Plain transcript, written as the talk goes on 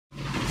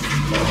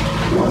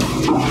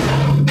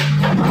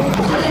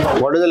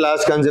What is the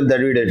last concept that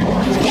we did?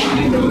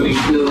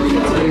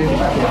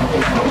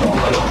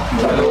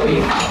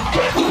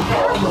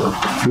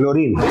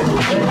 Fluorine.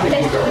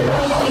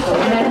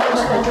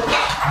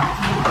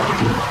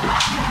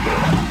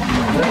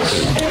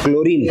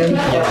 Chlorine.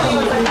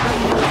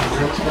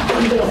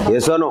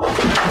 Yes or no?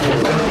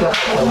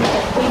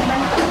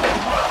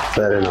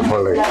 Fair enough,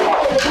 all right.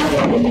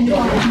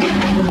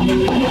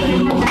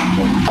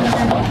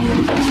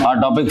 Our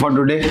topic for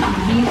today,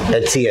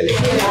 HCl.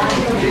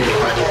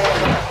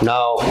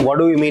 Now, what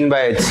do we mean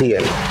by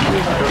HCl?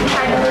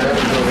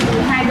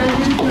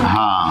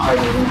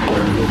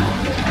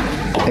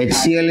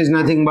 HCl is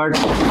nothing but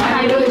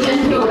hydrogen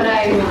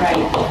chloride.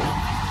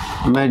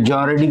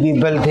 Majority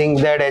people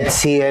think that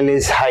HCl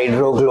is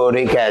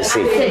hydrochloric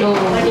acid,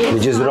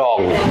 which is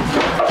wrong.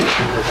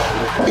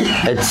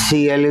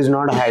 HCl is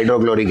not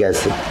hydrochloric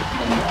acid.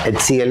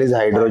 HCl is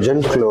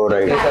hydrogen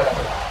chloride.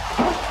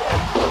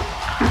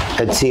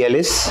 HCl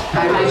is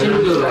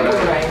Hydrogen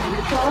chloride.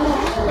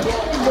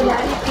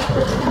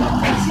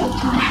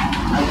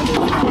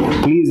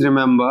 Please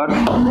remember,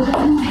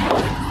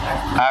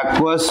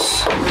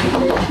 aqueous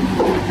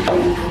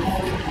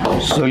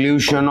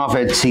solution of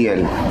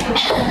HCl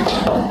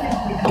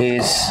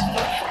is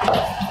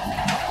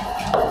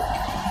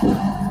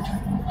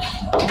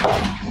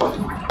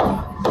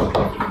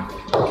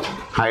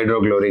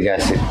hydrochloric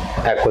acid.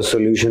 Aqueous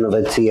solution of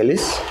HCl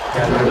is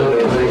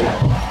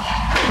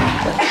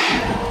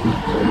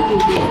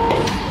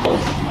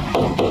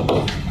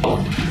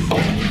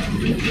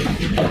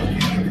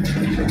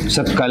it's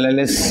a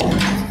colorless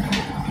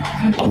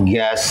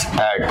gas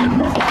at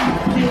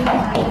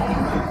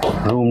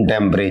room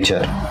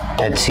temperature.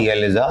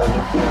 HCl is a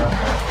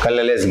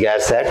colorless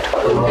gas at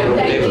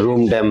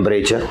room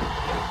temperature.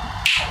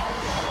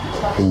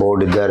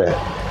 Board इधर है.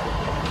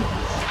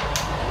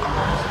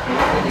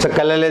 It's a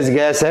colorless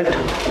gas at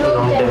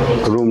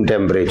room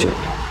temperature,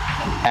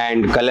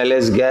 and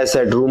colorless gas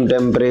at room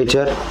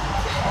temperature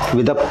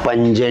with a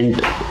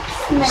pungent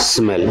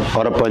smell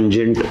or a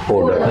pungent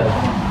odor.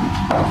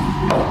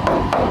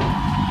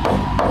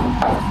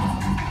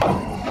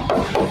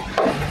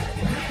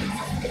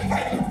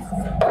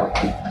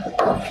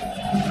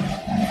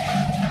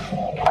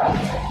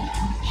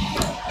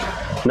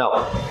 Now,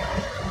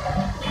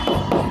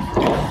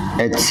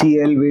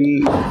 HCl will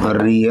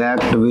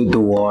react with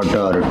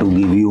water to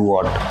give you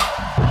what?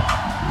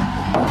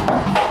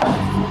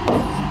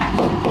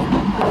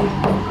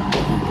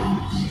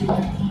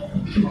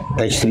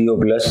 H3O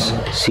plus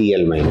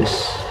Cl minus.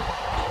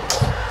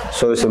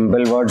 So,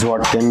 simple words,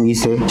 what can we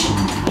say?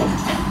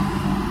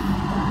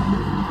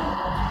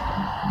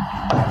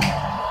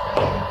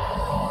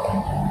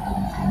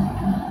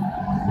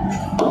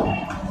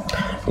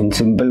 In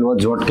simple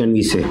words, what can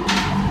we say?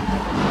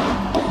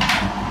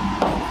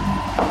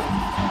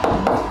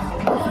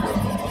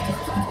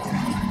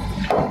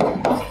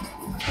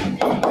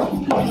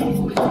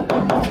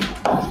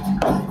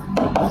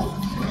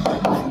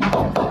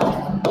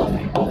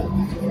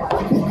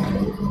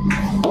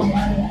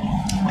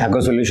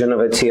 Aqueous solution of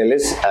HCl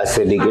is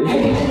acidic in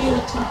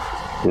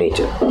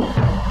nature.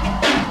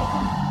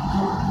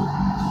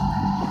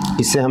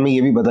 इससे हमें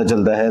ये भी पता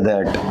चलता है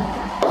that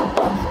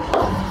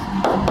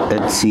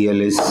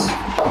HCl is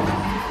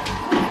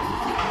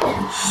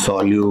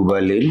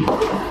soluble in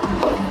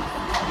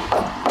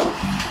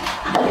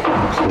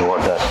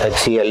water.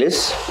 HCl is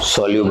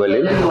soluble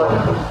in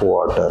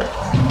water.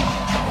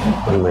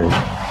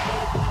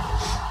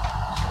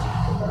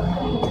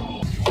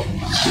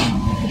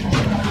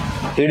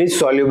 It is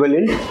soluble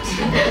in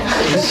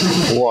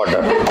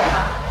water.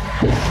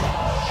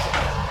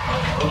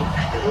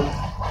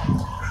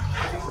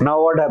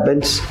 Now what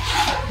happens?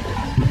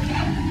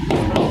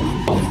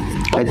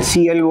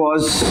 HCl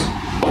was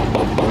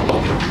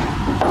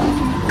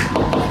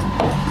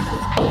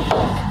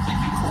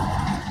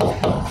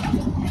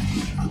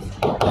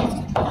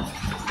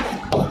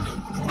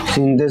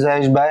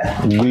synthesized by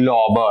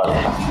Glauber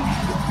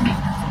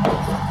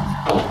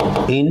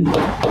in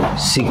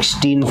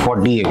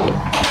 1648.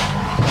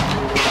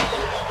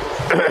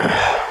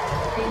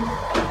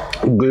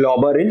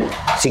 Glauber in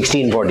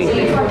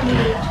 1648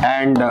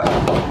 and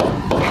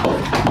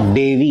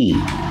Davy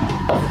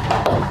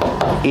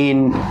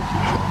in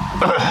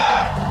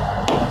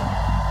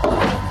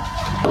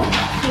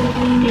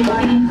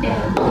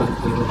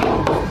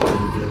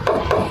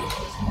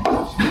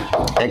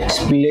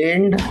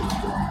explained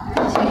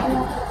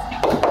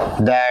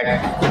that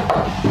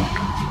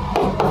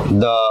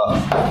the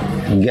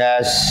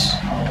gas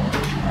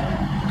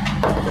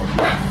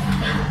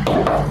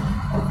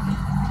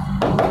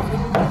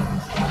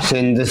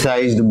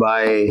synthesized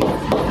by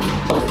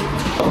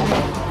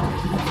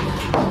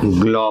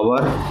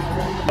Glauber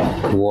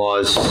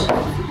was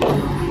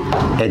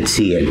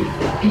HCl.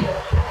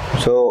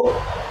 So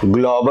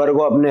Glauber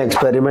को अपने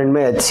experiment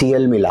में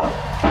HCl मिला,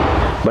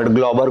 but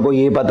Glauber को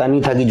ये पता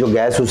नहीं था कि जो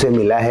गैस उसे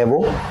मिला है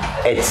वो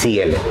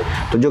HCl।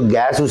 तो जो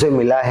गैस उसे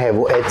मिला है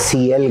वो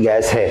HCl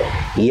गैस है,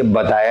 ये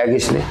बताया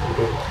किसने?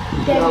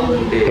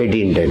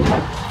 1810।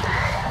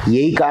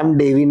 यही काम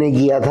डेवी ने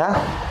किया था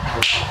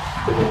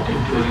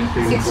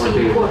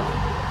 64.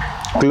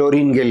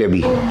 क्लोरीन के लिए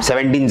भी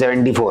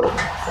 1774।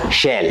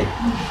 शेल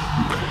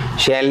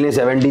ने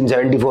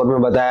 1774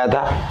 में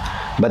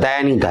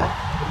बताया नहीं था,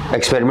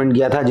 एक्सपेरिमेंट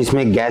किया था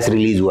जिसमें गैस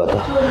रिलीज हुआ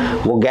था।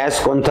 वो गैस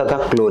कौन सा था?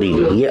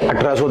 क्लोरीन। ये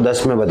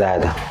 1810 में बताया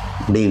था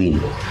डेवी ने।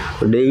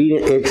 तो डेवी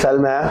ने 1 साल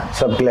में आया,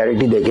 सब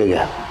क्लैरिटी देके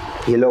गया।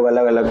 ये लोग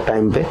अलग अलग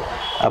टाइम पे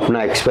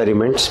अपना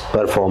एक्सपेरिमेंट्स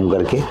परफॉर्म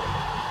करके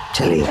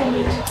चले गए।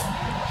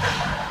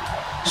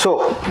 So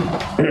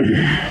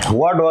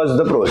what was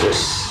the process?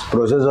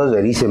 Process was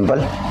very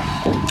simple.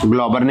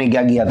 Glauber ने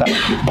क्या किया था?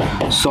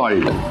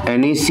 सॉल्ट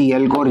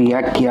NaCl को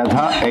रिएक्ट किया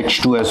था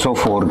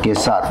H2SO4 के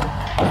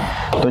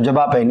साथ। तो जब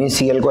आप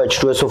NaCl को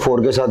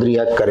H2SO4 के साथ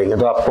रिएक्ट करेंगे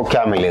तो आपको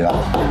क्या मिलेगा?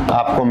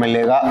 आपको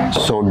मिलेगा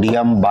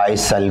सोडियम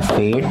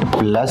बाइसल्फेट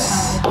प्लस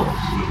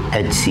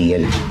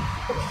HCl।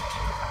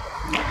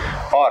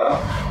 और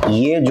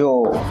ये जो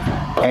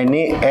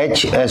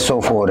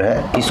NaHSO4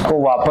 है, इसको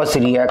वापस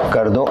रिएक्ट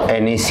कर दो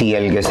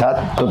NaCl के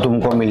साथ, तो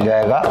तुमको मिल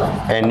जाएगा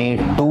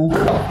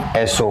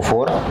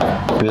Na2SO4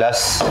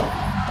 प्लस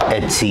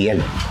HCl।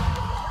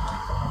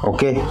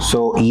 ओके, सो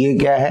ये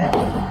क्या है?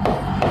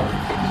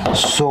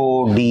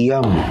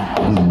 सोडियम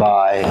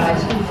बाय,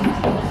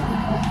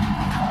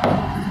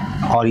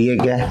 और ये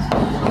क्या है?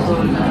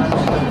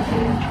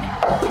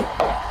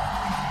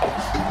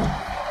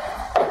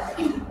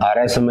 आ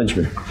रहा है समझ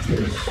में?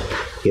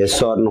 Yes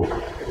or no?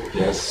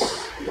 Yes.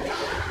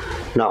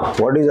 Now,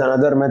 what is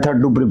another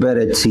method to prepare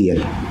HCl?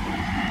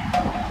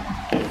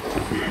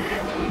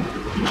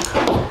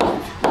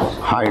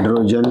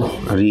 Hydrogen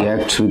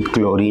reacts with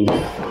chlorine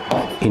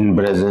in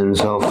presence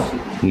of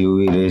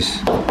UV rays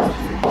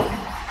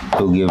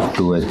to give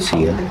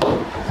 2HCl.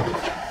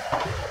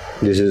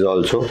 This is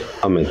also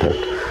a method.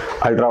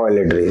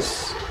 Ultraviolet rays.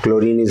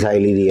 Chlorine is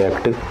highly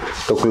reactive,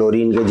 तो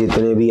chlorine के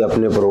जितने भी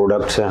अपने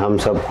products हैं हम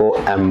सबको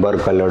amber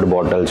coloured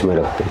bottles में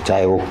रखते हैं,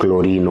 चाहे वो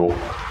क्लोरीन हो,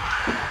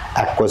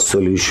 एक्वस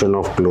सॉल्यूशन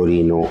ऑफ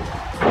क्लोरीन हो,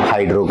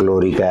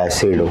 हाइड्रोक्लोरिक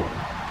एसिड हो,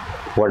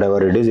 what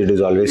ever it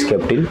is always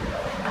kept in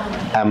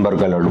amber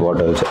coloured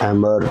bottles,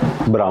 amber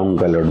brown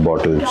coloured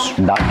bottles,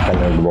 dark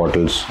coloured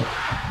bottles,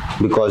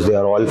 because they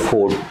are all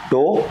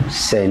photo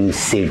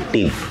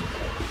sensitive.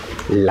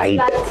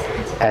 Light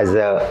as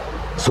a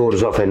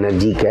source of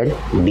energy can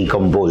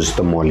decompose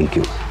the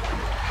molecule.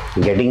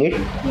 Getting it?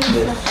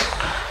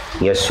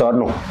 Yes or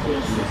no?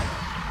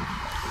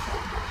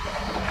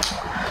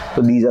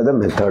 So these are the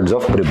methods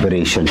of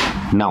preparation.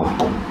 Now,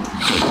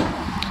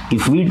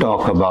 if we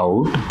talk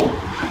about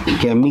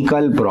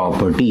chemical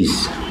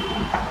properties,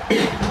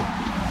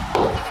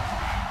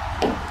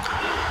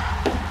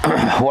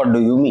 what do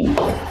you mean?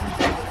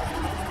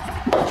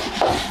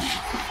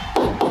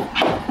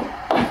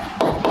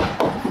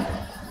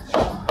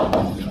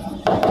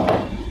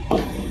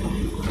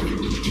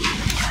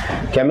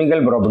 Chemical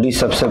property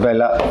सबसे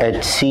पहला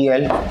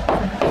HCl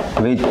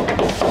with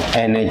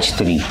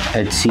NH3.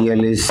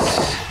 HCl is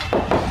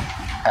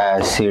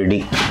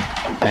acidic,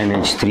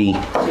 NH3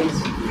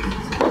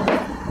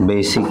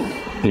 basic.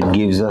 It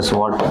gives us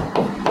what?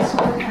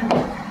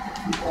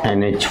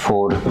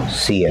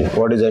 NH4Cl.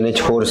 What is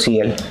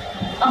NH4Cl?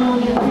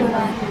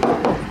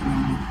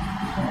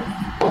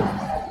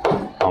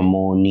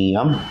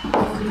 Ammonium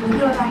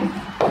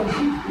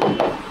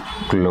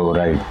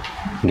chloride.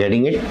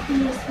 Getting it?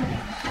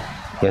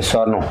 Yes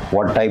or no?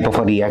 What type of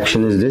a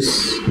reaction is this?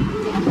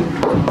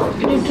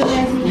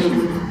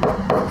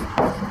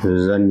 This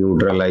is a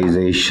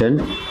neutralization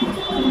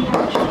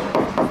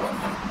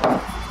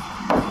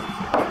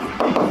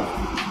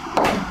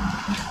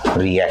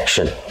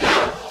reaction.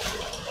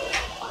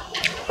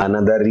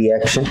 Another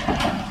reaction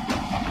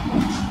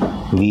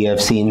we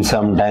have seen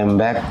some time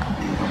back,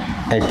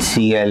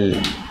 HCl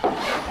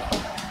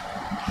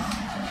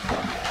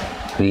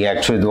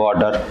reacts with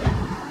water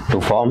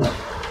to form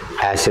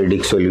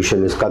acidic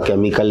solution. इसका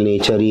chemical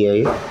nature ही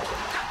है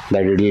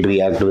that it will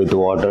react with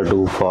water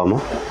to form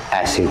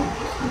acid.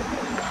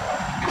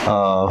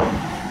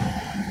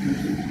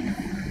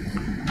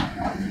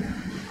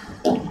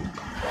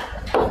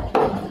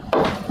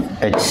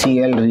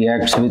 HCl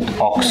reacts with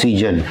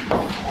oxygen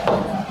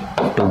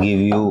to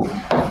give you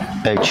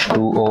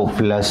H2O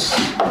plus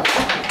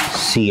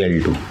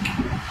Cl2.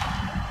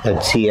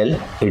 HCl,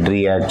 it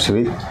reacts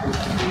with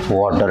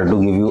water to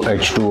give you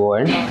H2O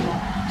and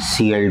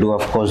Cl2.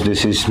 Of course,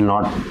 this is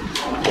not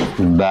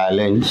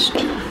balanced.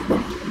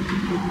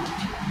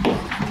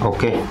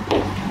 Okay.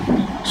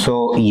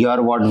 So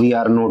here what we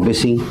are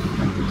noticing?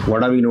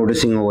 What are we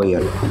noticing over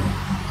here?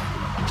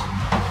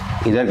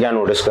 इधर क्या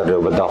notice कर रहे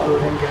हो बताओ?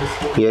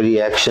 ये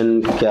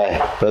reaction क्या है?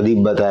 प्रदीप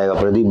बताएगा.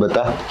 प्रदीप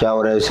बता क्या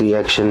हो रहा है इस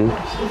रिएक्शन?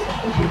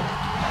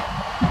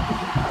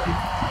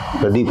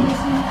 प्रदीप,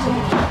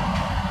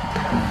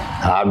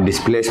 आप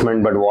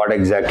displacement, but what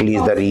exactly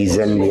is the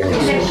reason behind?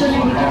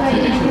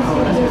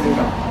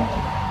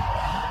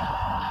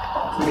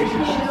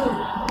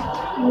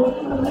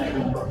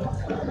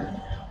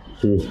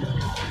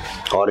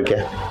 और क्या?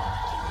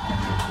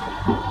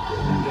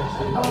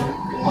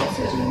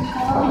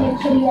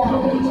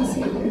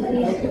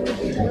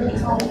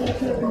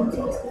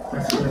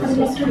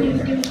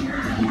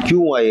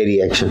 क्यों हुआ ये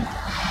रिएक्शन?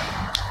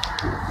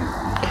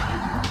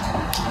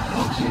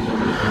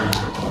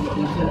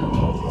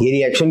 ये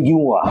रिएक्शन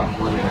क्यों हुआ?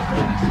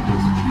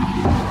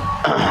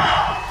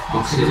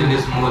 Oxygen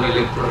is more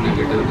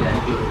electronegative than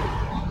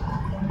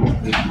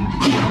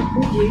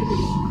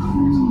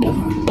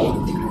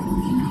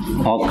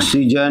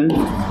Oxygen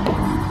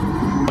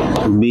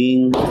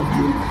being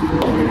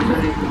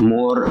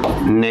more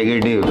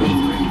negative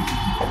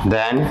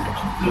than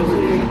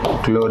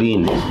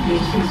chlorine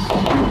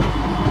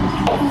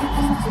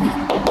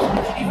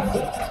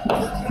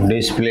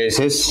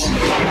displaces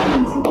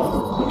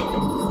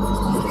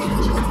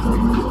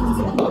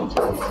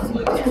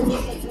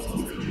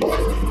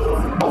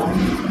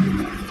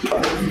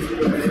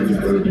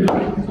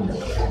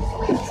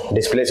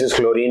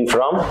chlorine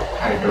from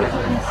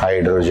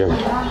hydrogen.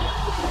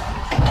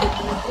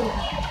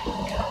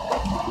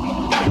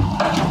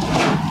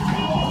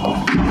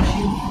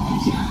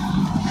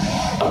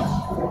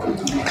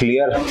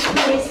 Clear?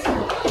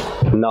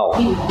 Now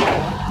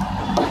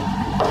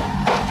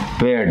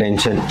pay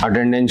attention.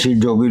 Attendance sheet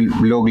जो भी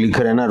लोग लिख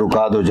रहे हैं ना,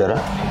 रुका दो जरा.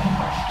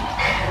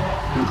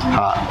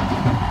 हाँ,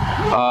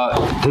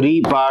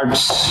 3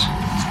 parts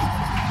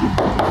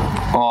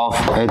of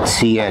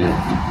HCl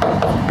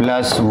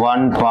plus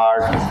 1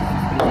 part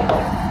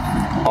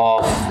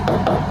of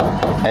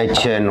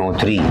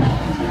HNO3.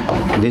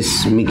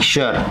 This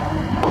mixture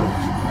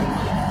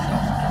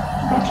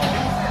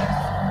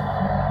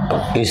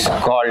is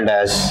called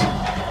as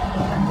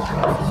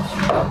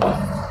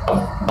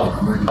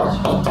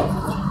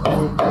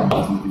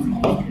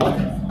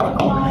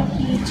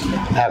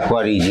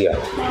aqua regia.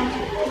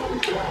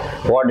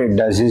 What it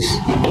does is,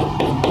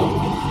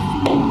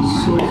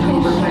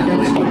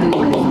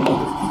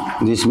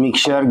 this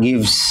mixture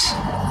gives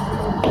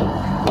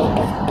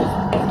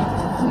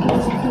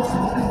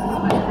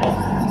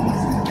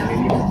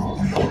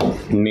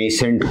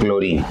nascent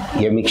chlorine.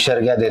 ये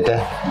मिक्सचर क्या देता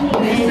है?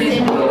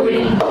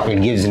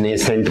 It gives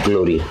nascent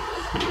chlorine,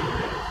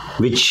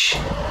 which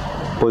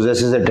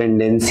possesses a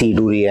tendency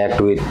to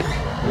react with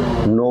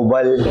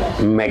noble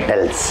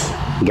metals.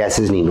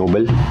 Gases नहीं,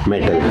 noble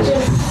metals.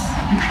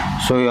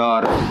 So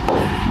your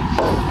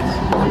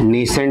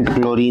nascent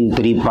chlorine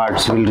 3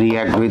 parts will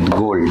react with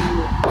gold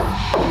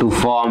to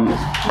form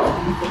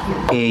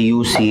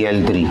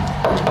AuCl3,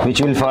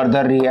 which will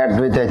further react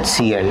with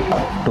HCl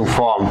to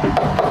form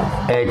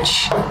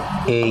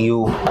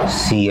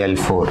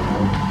HAuCl4.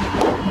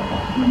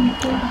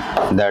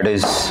 That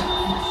is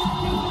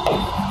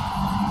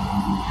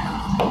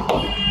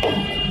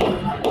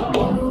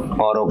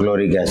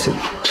orochloric acid.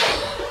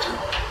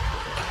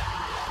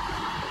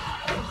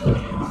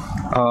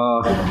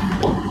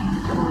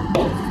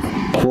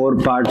 4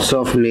 parts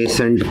of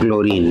nascent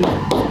chlorine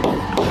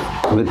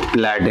with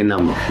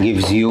platinum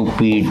gives you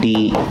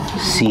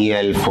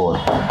PtCl4,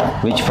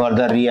 which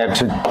further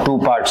reacts with 2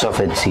 parts of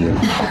HCl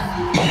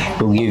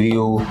to give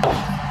you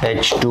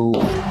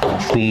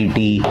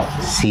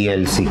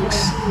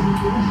H2PtCl6.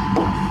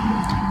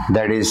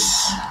 That is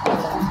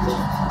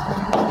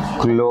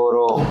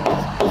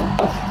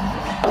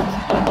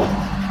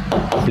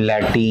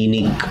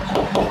chloroplatinic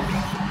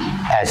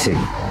acid.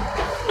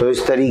 तो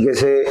इस तरीके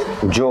से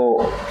जो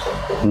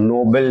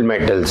noble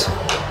metals,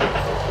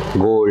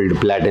 gold,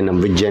 platinum,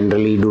 which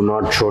generally do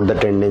not show the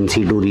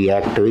tendency to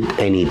react with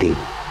anything,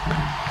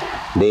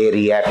 they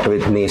react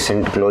with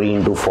nascent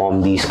chlorine to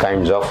form these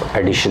kinds of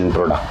addition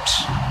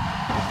products.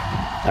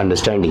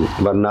 Understanding?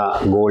 Varna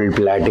gold,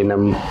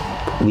 platinum,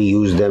 we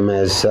use them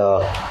as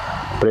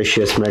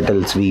precious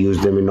metals. We use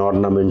them in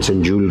ornaments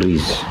and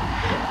jewelries,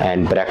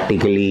 and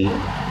practically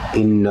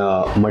in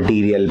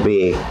material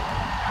पे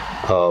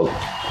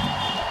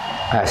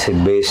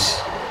acid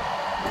base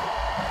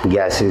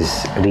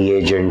gases,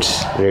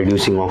 reagents,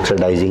 reducing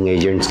oxidizing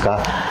agents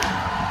का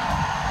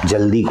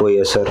जल्दी कोई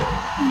असर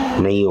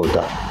नहीं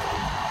होता.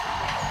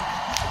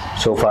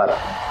 So far,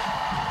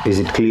 is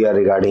it clear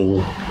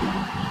regarding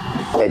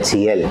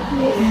HCl?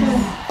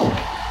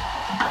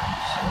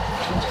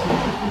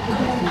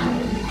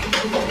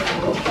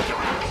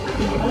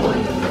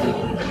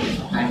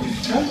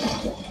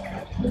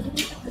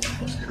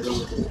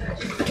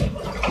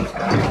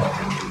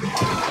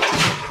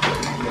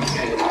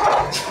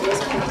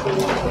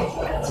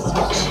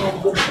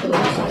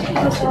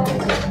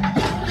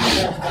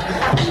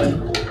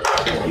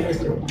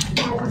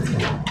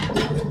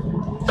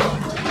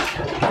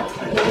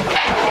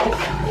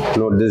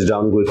 Note this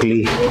down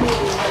quickly.